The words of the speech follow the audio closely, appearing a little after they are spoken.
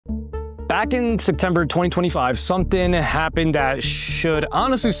Back in September 2025, something happened that should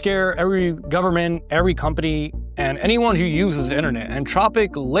honestly scare every government, every company, and anyone who uses the internet.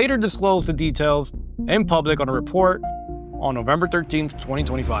 Anthropic later disclosed the details in public on a report on November 13th,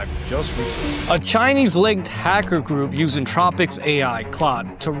 2025, just recently. A Chinese-linked hacker group used Anthropic's AI,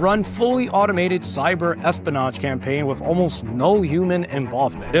 Claude, to run fully automated cyber espionage campaign with almost no human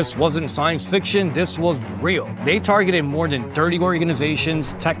involvement. This wasn't science fiction, this was real. They targeted more than 30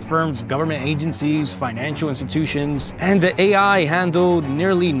 organizations, tech firms, government agencies, financial institutions, and the AI handled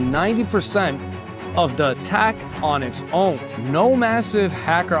nearly 90% of the attack on its own. No massive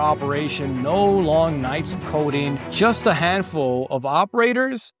hacker operation, no long nights of coding, just a handful of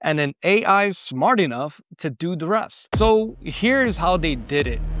operators and an AI smart enough to do the rest. So here's how they did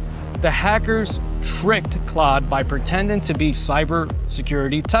it. The hackers tricked Claude by pretending to be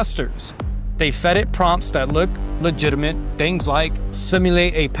cybersecurity testers. They fed it prompts that look legitimate, things like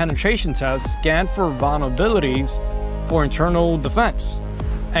simulate a penetration test, scan for vulnerabilities for internal defense.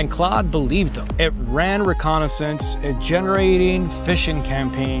 And Claude believed them. It ran reconnaissance, it generated phishing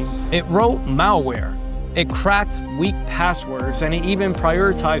campaigns, it wrote malware, it cracked weak passwords, and it even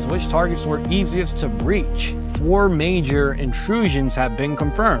prioritized which targets were easiest to breach. 4 major intrusions have been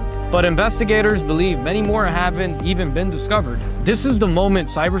confirmed, but investigators believe many more haven't even been discovered. This is the moment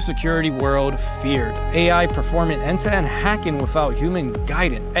cybersecurity world feared. AI performing end-to-end hacking without human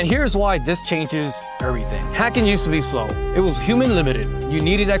guidance. And here's why this changes everything. Hacking used to be slow. It was human limited. You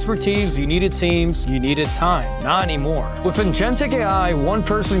needed expertise, you needed teams, you needed time. Not anymore. With agentic AI, one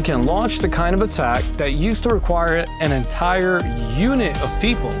person can launch the kind of attack that used to require an entire unit of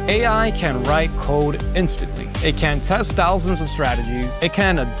people. AI can write code instantly. It can test thousands of strategies. It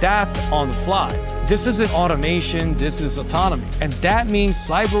can adapt on the fly. This isn't automation, this is autonomy. And that means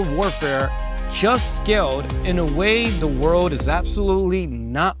cyber warfare just scaled in a way the world is absolutely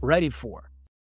not ready for.